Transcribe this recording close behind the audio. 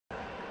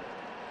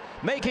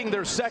making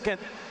their second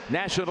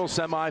national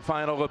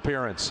semifinal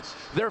appearance.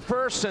 Their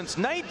first since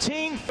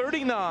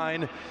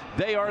 1939,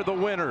 they are the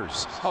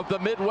winners of the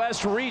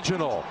Midwest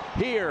Regional.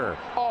 Here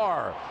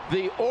are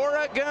the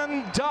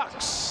Oregon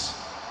Ducks.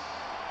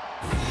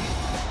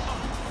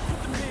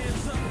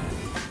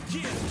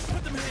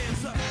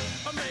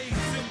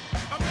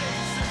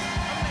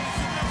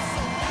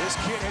 This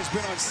kid has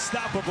been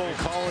unstoppable.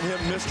 Calling him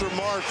Mr.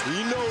 March.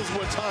 He knows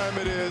what time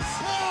it is.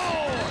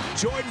 Whoa!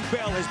 Jordan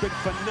Bell has been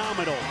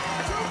phenomenal.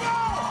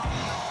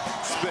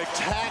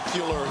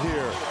 Spectacular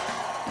here.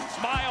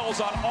 Smiles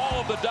on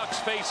all of the Ducks'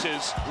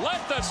 faces.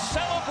 Let the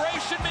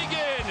celebration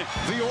begin.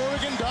 The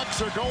Oregon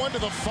Ducks are going to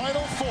the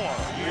Final Four.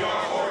 We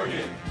are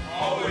Oregon,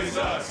 always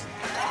us.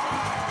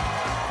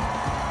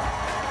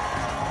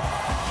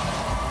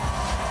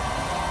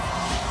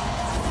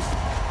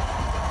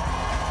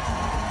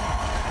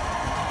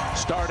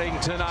 Starting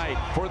tonight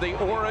for the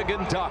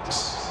Oregon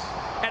Ducks.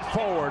 At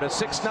forward, a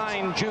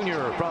 6'9"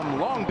 junior from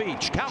Long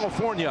Beach,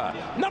 California,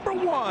 number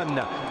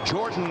 1,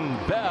 Jordan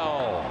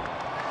Bell.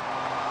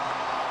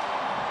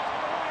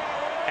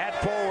 At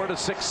forward, a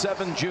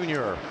 6'7"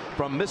 junior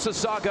from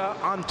Mississauga,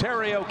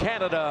 Ontario,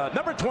 Canada,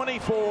 number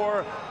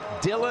 24,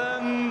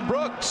 Dylan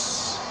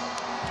Brooks.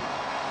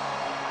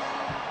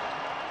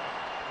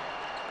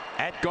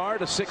 At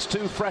guard, a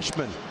 6'2"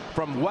 freshman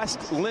from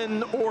West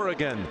Lynn,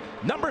 Oregon,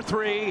 number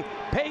 3,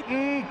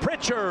 Peyton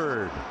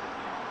Pritchard.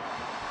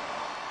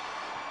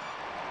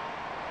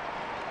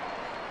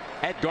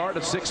 At guard,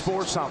 a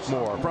 6'4"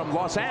 sophomore from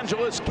Los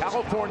Angeles,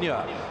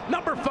 California,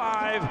 number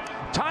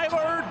 5,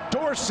 Tyler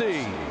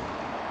Dorsey.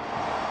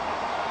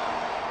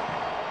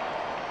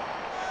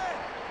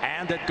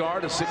 And at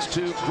guard, a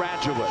 6'2"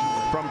 graduate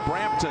from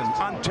Brampton,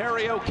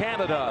 Ontario,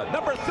 Canada,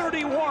 number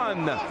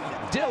 31,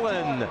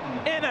 Dylan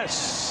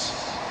Ennis.